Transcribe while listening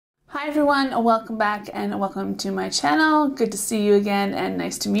Hi everyone, welcome back and welcome to my channel. Good to see you again and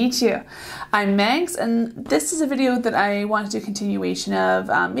nice to meet you. I'm Megs and this is a video that I want to do a continuation of.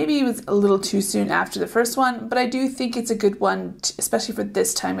 Maybe it was a little too soon after the first one, but I do think it's a good one, especially for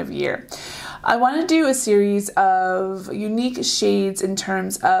this time of year. I want to do a series of unique shades in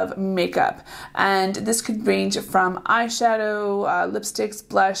terms of makeup, and this could range from eyeshadow, lipsticks,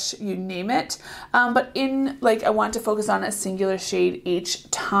 blush, you name it, but I want to focus on a singular shade each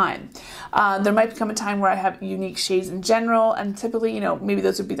time. There might come a time where I have unique shades in general, and typically, maybe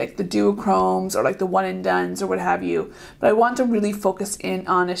those would be like the duochromes or like the one and dones or what have you, but I want to really focus in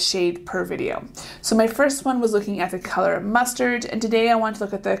on a shade per video. So my first one was looking at the color mustard, and today I want to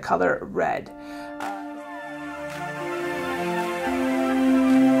look at the color red.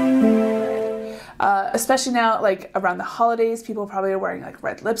 Especially now, like around the holidays, people probably are wearing like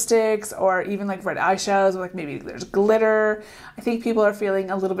red lipsticks or even like red eyeshadows, or like maybe there's glitter. I think people are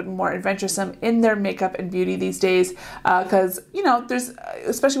feeling a little bit more adventuresome in their makeup and beauty these days because, there's,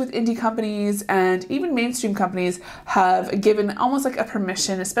 especially with indie companies and even mainstream companies have given almost like a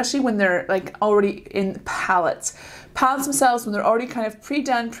permission, especially when they're like already in palettes. Palettes themselves, when they're already kind of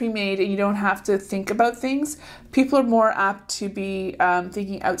pre-done, pre-made, and you don't have to think about things, people are more apt to be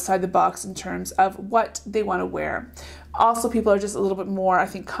thinking outside the box in terms of what they want to wear. Also, people are just a little bit more, I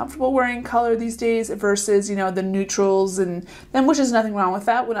think, comfortable wearing color these days versus, the neutrals, and then, which is nothing wrong with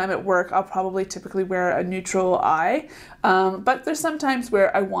that. When I'm at work, I'll probably typically wear a neutral eye, but there's some times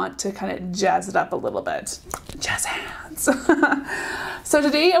where I want to kind of jazz it up a little bit. Jazz hands. So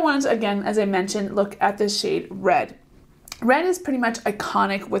today I wanted to, again, as I mentioned, look at the shade red. Red is pretty much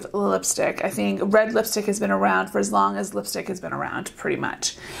iconic with lipstick. I think red lipstick has been around for as long as lipstick has been around, pretty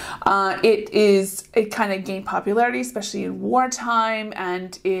much. It kind of gained popularity, especially in wartime,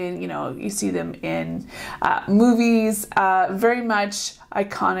 and in, you see them in movies, very much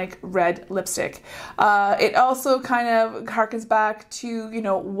iconic red lipstick. It also kind of harkens back to,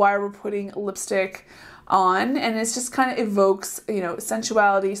 why we're putting lipstick on, and it just kind of evokes,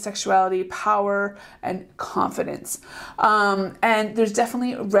 sensuality, sexuality, power, and confidence. And there's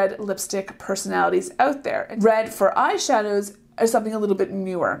definitely red lipstick personalities out there. Red for eyeshadows is something a little bit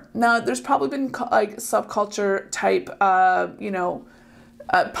newer. Now, there's probably been like subculture type,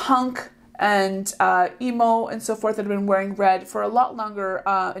 punk and emo and so forth that have been wearing red for a lot longer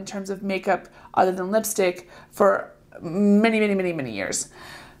in terms of makeup other than lipstick for many years.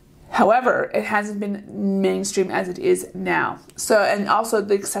 However, it hasn't been mainstream as it is now. So, and also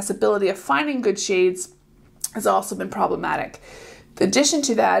the accessibility of finding good shades has also been problematic. In addition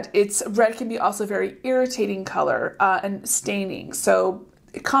to that, red can be also a very irritating color and staining. So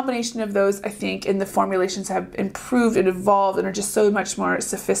a combination of those, I think, and the formulations have improved and evolved and are just so much more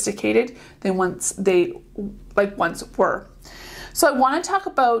sophisticated than once were. So I want to talk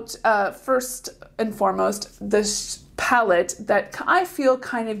about, first and foremost, this palette that I feel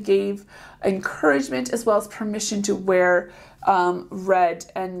kind of gave encouragement as well as permission to wear red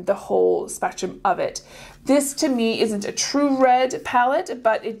and the whole spectrum of it. This to me isn't a true red palette,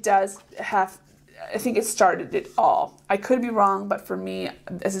 but it does have, I think it started it all. I could be wrong, but for me,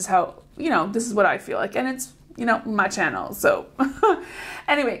 this is how, this is what I feel like, and it's, my channel. So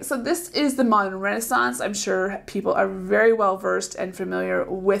anyway, so this is the Modern Renaissance. I'm sure people are very well versed and familiar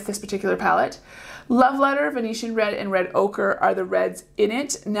with this particular palette. Love Letter, Venetian Red, and Red Ochre are the reds in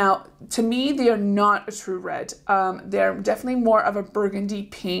it. Now, to me, they are not a true red. They're definitely more of a burgundy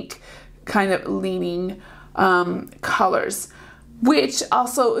pink kind of leaning colors, which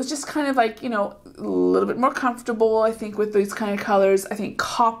also is just kind of like, a little bit more comfortable, I think, with these kind of colors. I think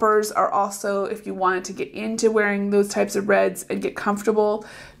coppers are also, if you wanted to get into wearing those types of reds and get comfortable,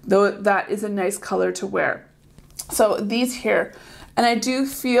 though, that is a nice color to wear. So these here, and I do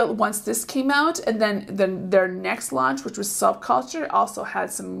feel once this came out and then their next launch, which was Subculture, also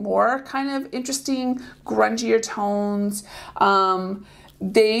had some more kind of interesting grungier tones.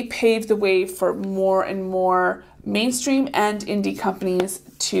 They paved the way for more and more mainstream and indie companies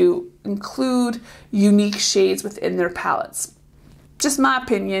to include unique shades within their palettes. Just my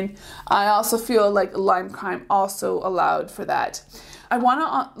opinion. I also feel like Lime Crime also allowed for that. I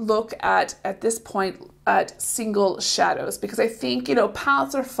want to look at this point, at single shadows, because I think,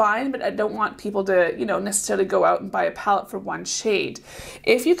 palettes are fine, but I don't want people to, necessarily go out and buy a palette for one shade.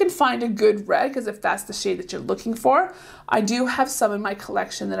 If you can find a good red, because if that's the shade that you're looking for, I do have some in my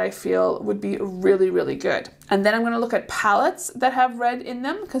collection that I feel would be really good. And then I'm going to look at palettes that have red in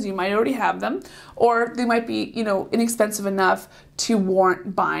them, because you might already have them, or they might be, inexpensive enough to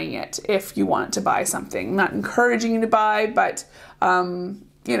warrant buying it if you want to buy something. I'm not encouraging you to buy, but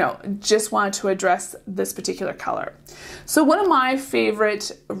you know, just wanted to address this particular color. So one of my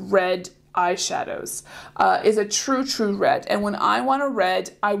favorite red eyeshadows is a true red. And when I want a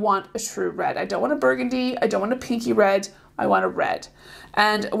red, I want a true red. I don't want a burgundy. I don't want a pinky red. I want a red.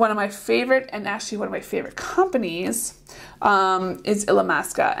 And one of my favorite, and actually one of my favorite companies is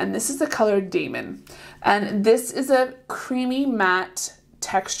Illamasqua. And this is the color Damon. And this is a creamy matte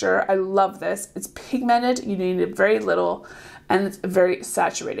texture. I love this. It's pigmented. You need it very little. And it's very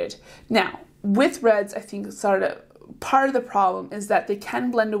saturated. Now, with reds, I think part of the problem is that they can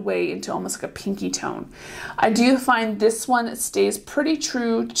blend away into almost like a pinky tone. I do find this one stays pretty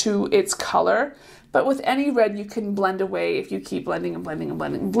true to its color, but with any red, you can blend away if you keep blending and blending and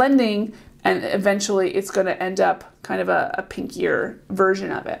blending and blending, and eventually it's going to end up kind of a pinkier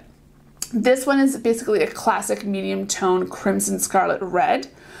version of it. This one is basically a classic medium tone crimson scarlet red.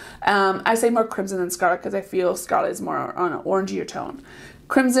 I say more crimson than scarlet because I feel scarlet is more on an orangier tone.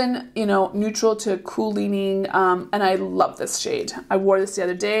 Crimson, you know, neutral to cool leaning, and I love this shade. I wore this the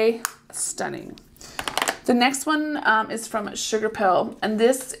other day. Stunning. The next one is from Sugarpill, and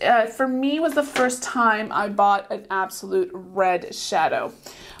this, for me, was the first time I bought an absolute red shadow.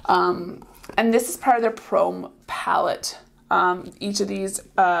 And this is part of their Chrome palette. Each of these,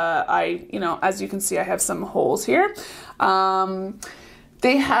 you know, as you can see, I have some holes here.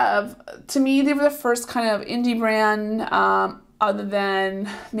 They have, to me, they were the first kind of indie brand, other than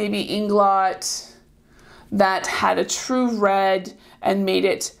maybe Inglot, that had a true red and made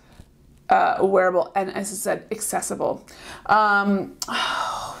it wearable and, as I said, accessible.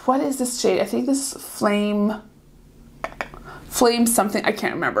 What is this shade? I think this is Flame something. I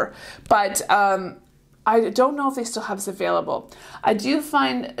can't remember. But I don't know if they still have this available. I do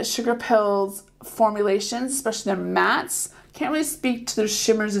find Sugarpill's formulations, especially their mattes, can't really speak to their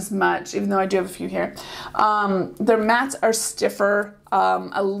shimmers as much, even though I do have a few here. Their mattes are stiffer,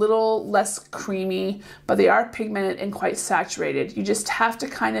 a little less creamy, but they are pigmented and quite saturated. You just have to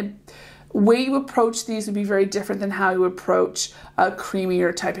kind of, way you approach these would be very different than how you approach a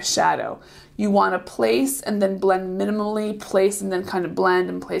creamier type of shadow. You want to place and then blend minimally, place and then kind of blend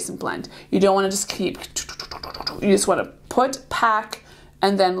and place and blend. You don't want to just keep, you just want to put, pack,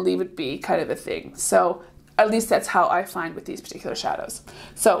 and then leave it be kind of a thing. So at least that's how I find with these particular shadows.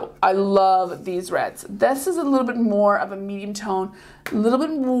 So I love these reds. This is a little bit more of a medium tone, a little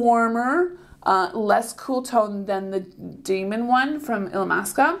bit warmer, less cool tone than the Damon one from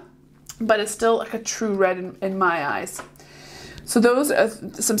Illamasqua, but it's still like a true red in my eyes. So those are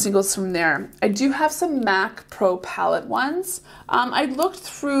some singles from there. I do have some MAC Pro palette ones. I looked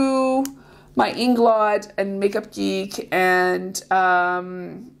through my Inglot and Makeup Geek and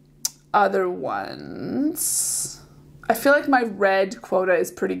other ones. I feel like my red quota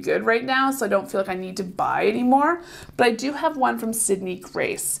is pretty good right now, so I don't feel like I need to buy anymore. But I do have one from Sydney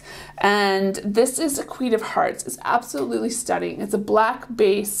Grace, and this is a Queen of Hearts. It's absolutely stunning. It's a black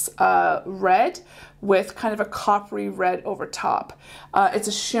base red with kind of a coppery red over top. It's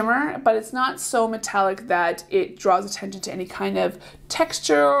a shimmer, but it's not so metallic that it draws attention to any kind of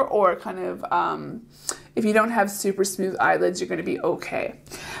texture or kind of, if you don't have super smooth eyelids, you're going to be okay.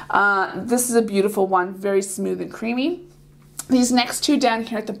 This is a beautiful one, very smooth and creamy. These next two down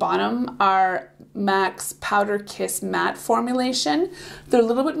here at the bottom are MAC's Powder Kiss Matte formulation. They're a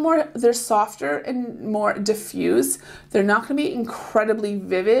little bit more, they're softer and more diffuse. They're not going to be incredibly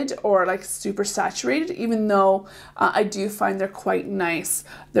vivid or like super saturated, even though I do find they're quite nice.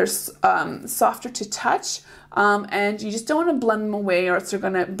 They're softer to touch, and you just don't want to blend them away or else they're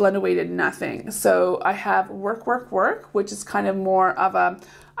going to blend away to nothing. So I have Work, Work, Work, which is kind of more of a,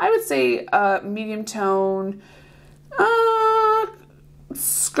 I would say, medium tone,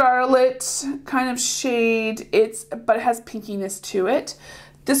 scarlet kind of shade. But it has pinkiness to it.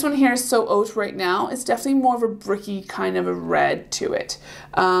 This one here is So Oat right now. It's definitely more of a bricky kind of a red to it.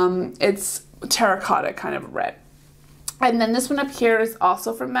 It's terracotta kind of a red. And then this one up here is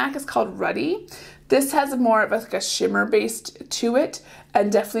also from MAC. It's called Ruddy. This has more of like a shimmer based to it,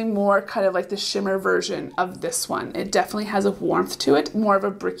 and definitely more kind of like the shimmer version of this one. It definitely has a warmth to it, more of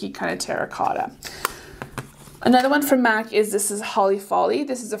a bricky kind of terracotta. Another one from MAC is, this is Holly Folly.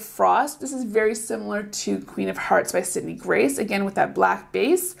 This is a frost. This is very similar to Queen of Hearts by Sydney Grace. Again, with that black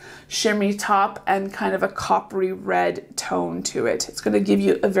base, shimmery top, and kind of a coppery red tone to it. It's going to give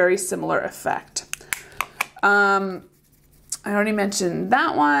you a very similar effect. I already mentioned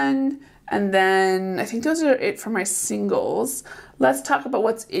that one. And then I think those are it for my singles. Let's talk about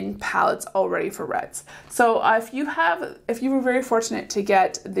what's in palettes already for reds. So if you were very fortunate to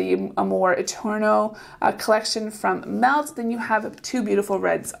get the Amor Eterno collection from Melt, then you have two beautiful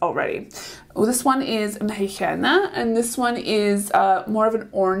reds already. This one is Mexicana, and this one is more of an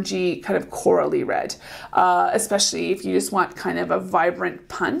orangey kind of corally red, especially if you just want kind of a vibrant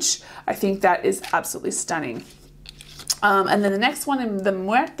punch. I think that is absolutely stunning. And then the next one in the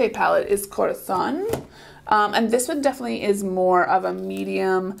Muerte palette is Corazon. And this one definitely is more of a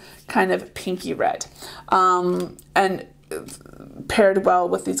medium kind of pinky red. And paired well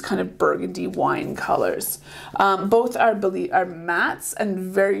with these kind of burgundy wine colors. Both are mattes and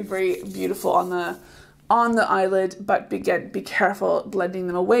very, very beautiful on the eyelid, but again, be careful blending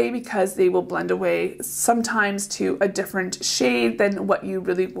them away because they will blend away sometimes to a different shade than what you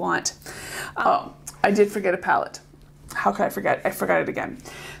really want. Oh, I did forget a palette. How could I forget? I forgot it again.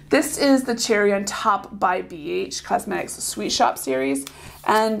 This is the Cherry on Top by BH Cosmetics Sweet Shop series,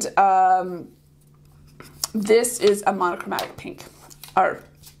 and this is a monochromatic pink, or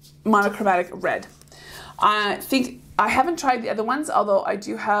monochromatic red. I think I haven't tried the other ones, although I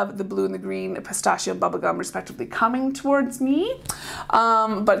do have the blue and the green pistachio and bubblegum respectively coming towards me,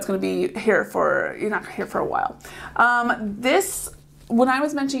 but it's going to be here for, you're not here for a while. When I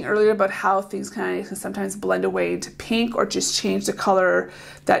was mentioning earlier about how things can sometimes blend away to pink or just change the color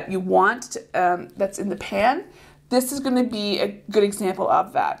that you want that's in the pan, this is going to be a good example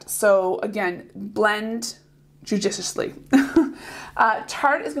of that. So again, blend judiciously.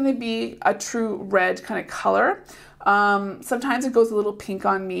 Tarte is going to be a true red kind of color. Sometimes it goes a little pink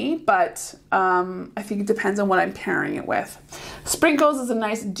on me, but I think it depends on what I'm pairing it with. Sprinkles is a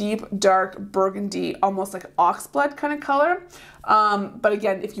nice deep dark burgundy, almost like oxblood kind of color. But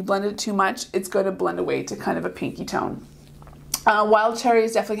again, if you blend it too much, it's going to blend away to kind of a pinky tone. Wild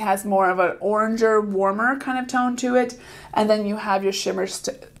Cherries definitely has more of an oranger, warmer kind of tone to it. And then you have your shimmer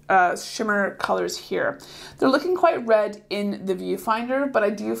colors here. They're looking quite red in the viewfinder, but I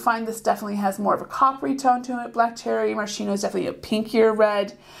do find this definitely has more of a coppery tone to it. Black Cherry, Maraschino is definitely a pinkier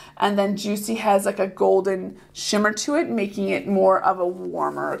red, and then Juicy has like a golden shimmer to it, making it more of a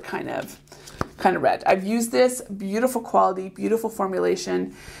warmer kind of red. I've used this, beautiful quality, beautiful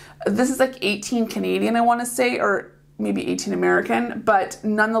formulation. This is like 18 Canadian, I want to say, or maybe 18 American, but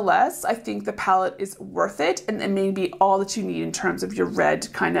nonetheless, I think the palette is worth it, and it may be all that you need in terms of your red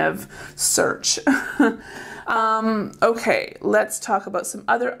kind of search. Okay, let's talk about some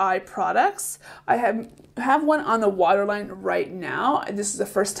other eye products. I have one on the waterline right now. This is the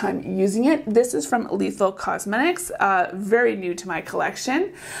first time using it. This is from Lethal Cosmetics, very new to my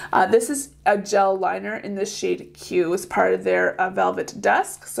collection. This is a gel liner in the shade Q. It's part of their Velvet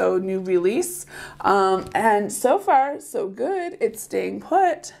Dusk, so new release. And so far, so good. It's staying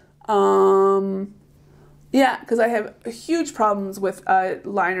put. Yeah, because I have huge problems with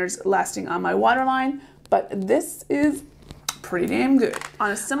liners lasting on my waterline, but this is pretty damn good.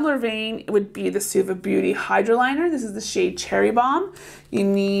 On a similar vein, it would be the Suva Beauty Hydro Liner. This is the shade Cherry Bomb. You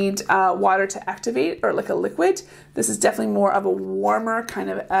need water to activate, or like a liquid. This is definitely more of a warmer, kind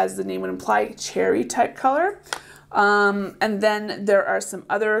of, as the name would imply, cherry type color. And then there are some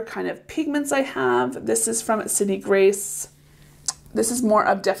other kind of pigments I have. This is from Sydney Grace. This is more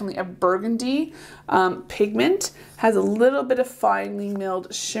of definitely a burgundy pigment. Has a little bit of finely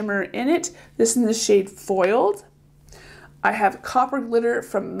milled shimmer in it. This is in the shade Foiled. I have Copper Glitter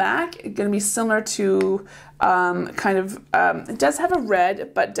from MAC. It's going to be similar to it does have a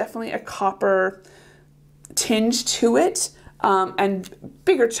red, but definitely a copper tinge to it, and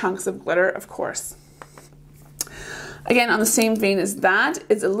bigger chunks of glitter, of course. Again, on the same vein as that,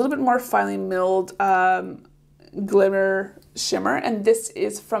 it's a little bit more finely milled glitter shimmer, and this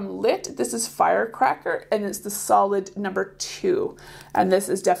is from Lit. This is Firecracker, and it's the solid number 2, and this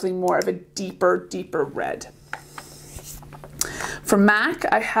is definitely more of a deeper red. For MAC,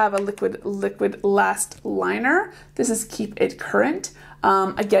 I have a liquid last liner. This is Keep It Current.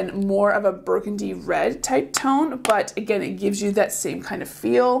 Again, more of a burgundy red type tone, but again, it gives you that same kind of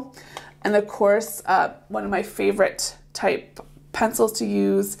feel. And of course, one of my favorite type pencils to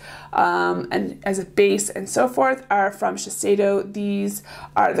use and as a base and so forth are from Shiseido. These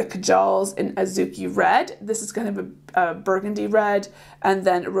are the Kajols in Azuki Red. This is kind of a burgundy red, and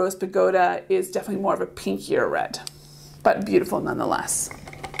then Rose Pagoda is definitely more of a pinkier red, but beautiful nonetheless.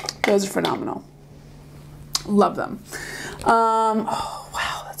 Those are phenomenal. Love them. Oh,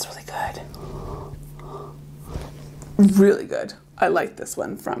 wow, that's really good. Really good. I like this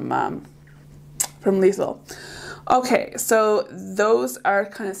one from Lethal. Okay, so those are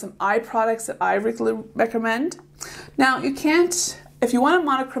kind of some eye products that I recommend. Now, you can't, if you want a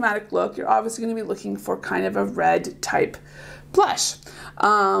monochromatic look, you're obviously going to be looking for kind of a red type blush.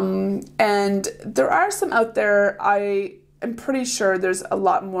 And there are some out there. I'm pretty sure there's a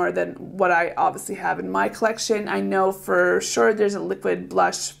lot more than what I obviously have in my collection. I know for sure there's a liquid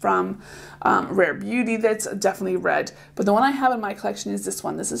blush from Rare Beauty that's definitely red, but the one I have in my collection is this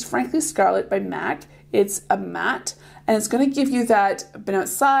one. This is Frankly Scarlet by MAC. It's a matte, and it's going to give you that been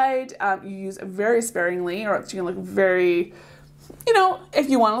outside. You use it very sparingly, or it's going to look very, you know, if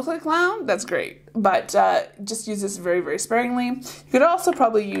you want to look like a clown, that's great. But just use this very, very sparingly. You could also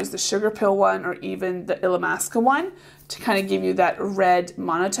probably use the Sugarpill one or even the illamasqua one to kind of give you that red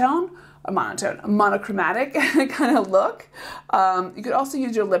monochromatic kind of look. You could also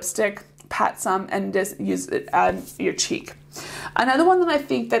use your lipstick, pat some, and just use it on your cheek. Another one that I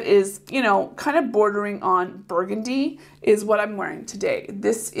think that is, you know, kind of bordering on burgundy is what I'm wearing today.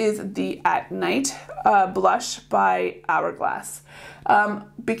 This is the At Night blush by Hourglass.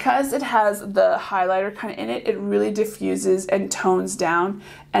 Because it has the highlighter kind of in it, it really diffuses and tones down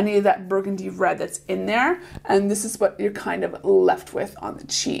any of that burgundy red that's in there. And this is what you're kind of left with on the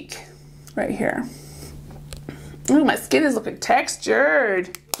cheek right here. Ooh, my skin is looking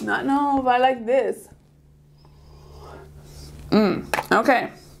textured. Not know if I like this. Okay.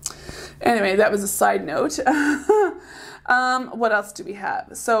 Anyway, that was a side note. What else do we have?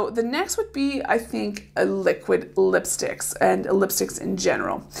 So the next would be, I think, liquid lipsticks and lipsticks in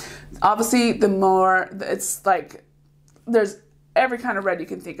general. Obviously, the more, it's like, there's every kind of red you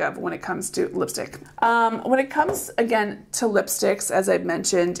can think of when it comes to lipstick. When it comes, again, to lipsticks, as I've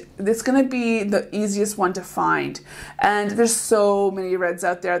mentioned, it's going to be the easiest one to find. And there's so many reds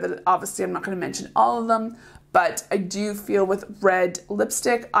out there that obviously I'm not going to mention all of them. But I do feel with red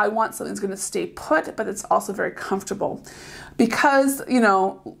lipstick, I want something that's going to stay put, but it's also very comfortable. Because, you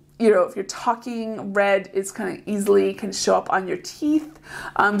know, if you're talking, red is kind of easily can show up on your teeth.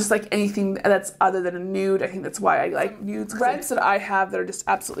 Just like anything that's other than a nude. I think that's why I like nudes. Reds that I have that are just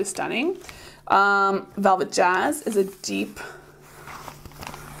absolutely stunning. Velvet Jazz is a deep,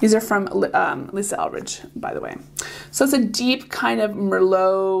 these are from Lisa Eldridge, by the way. So it's a deep kind of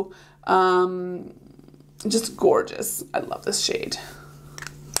Merlot, just gorgeous. I love this shade.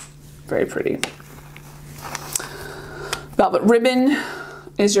 Very pretty. Velvet Ribbon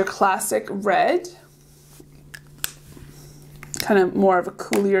is your classic red. Kind of more of a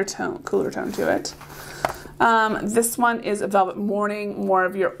cooler tone to it. This one is a Velvet Morning, more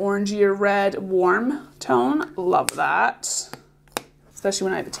of your orangier red, warm tone. Love that. Especially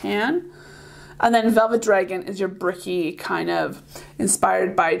when I have a tan. And then Velvet Dragon is your bricky, kind of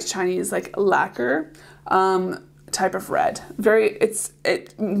inspired by Chinese like lacquer type of red.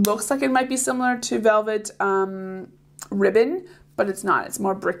 It looks like it might be similar to Velvet Ribbon, but it's not. It's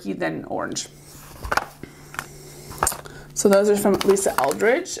more bricky than orange. So those are from Lisa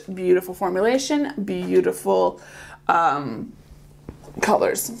Eldridge. Beautiful formulation, beautiful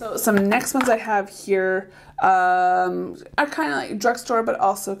colors. So some next ones I have here are kind of like drugstore, but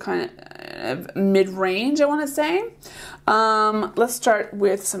also kind of mid-range, I want to say. Let's start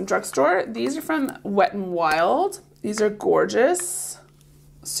with some drugstore. These are from Wet n Wild. These are gorgeous,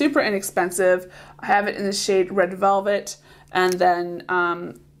 super inexpensive. I have it in the shade Red Velvet and then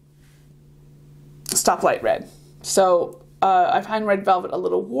Stoplight Red. So I find Red Velvet a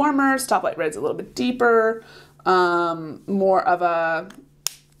little warmer. Stoplight Red's a little bit deeper, more of a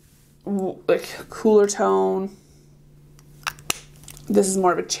like cooler tone. This is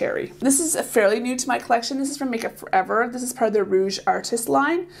more of a cherry. This is fairly new to my collection. This is from Makeup Forever. This is part of the Rouge Artist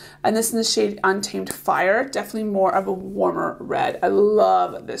line. And this is in the shade Untamed Fire. Definitely more of a warmer red. I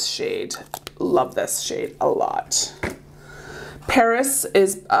love this shade. Love this shade a lot. Paris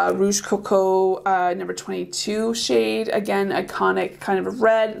is Rouge Coco number 22 shade. Again, iconic kind of a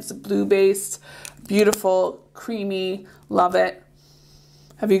red. It's a blue based. Beautiful, creamy. Love it.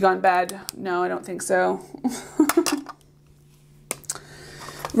 Have you gone bad? No, I don't think so.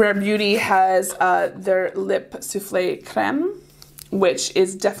 Rare Beauty has their Lip Souffle Creme, which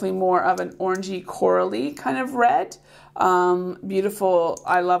is definitely more of an orangey, corally kind of red. Beautiful.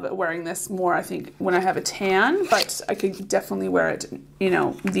 I love it wearing this more, I think, when I have a tan, but I could definitely wear it, you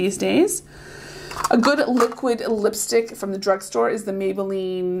know, these days. A good liquid lipstick from the drugstore is the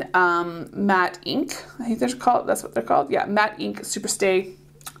Maybelline Matte Ink. I think they're called, that's what they're called. Yeah, Matte Ink Superstay.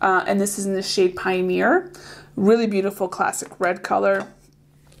 And this is in the shade Pioneer. Really beautiful classic red color.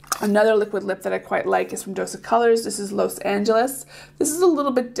 Another liquid lip that I quite like is from Dose of Colors. This is Los Angeles. This is a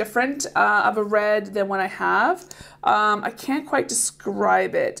little bit different of a red than what I have. I can't quite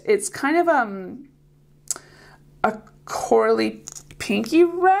describe it. It's kind of a corally pinky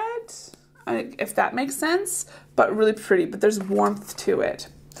red, if that makes sense, but really pretty, but there's warmth to it.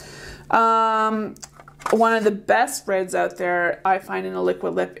 One of the best reds out there I find in a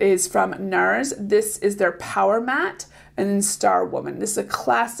liquid lip is from Nars. This is their Power Matte and then Star Woman. This is a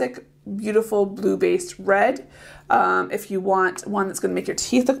classic, beautiful blue-based red. If you want one that's going to make your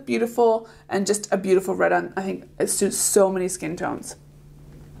teeth look beautiful and just a beautiful red on, I think it suits so many skin tones.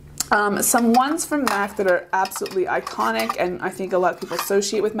 Some ones from MAC that are absolutely iconic and I think a lot of people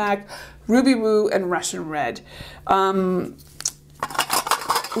associate with MAC, Ruby Woo and Russian Red.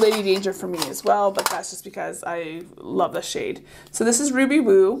 Lady Danger for me as well, but that's just because I love the shade. So this is Ruby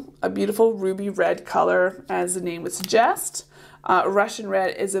Woo, a beautiful ruby red color as the name would suggest. Russian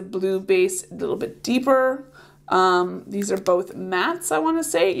Red is a blue base, a little bit deeper. These are both mattes, I want to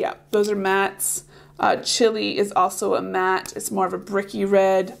say. Yeah, those are mattes. Chili is also a matte. It's more of a bricky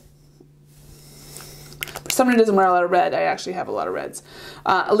red. For someone who doesn't wear a lot of red, I actually have a lot of reds.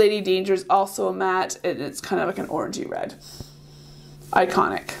 Lady Danger is also a matte, and it's kind of like an orangey red.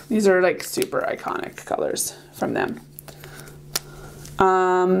 Iconic. These are like super iconic colors from them.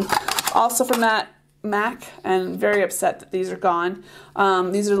 Also from that MAC, and very upset that these are gone.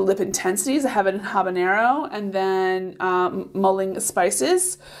 These are the lip intensities. I have it in habanero and then mulling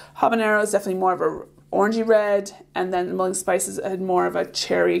spices. Habanero is definitely more of a orangey red, and then mulling spices had more of a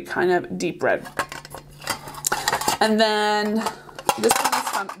cherry kind of deep red. And then this one is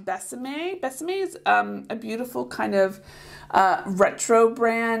from Besame. Besame is a beautiful kind of retro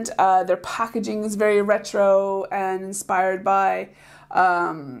brand. Their packaging is very retro and inspired by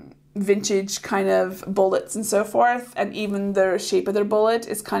vintage kind of bullets and so forth, and even the shape of their bullet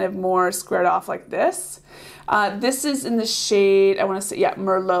is kind of more squared off like this. This is in the shade, I want to say, yeah,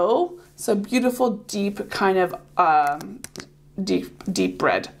 Merlot. So beautiful, deep kind of deep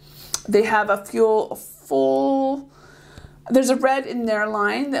red. They have a full. There's a red in their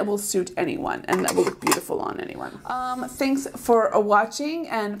line that will suit anyone and that will look beautiful on anyone. Thanks for watching,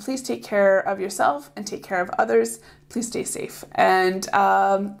 and please take care of yourself and take care of others. Please stay safe. And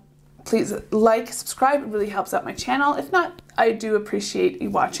please like, subscribe. It really helps out my channel. If not, I do appreciate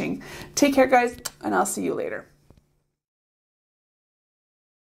you watching. Take care, guys, and I'll see you later.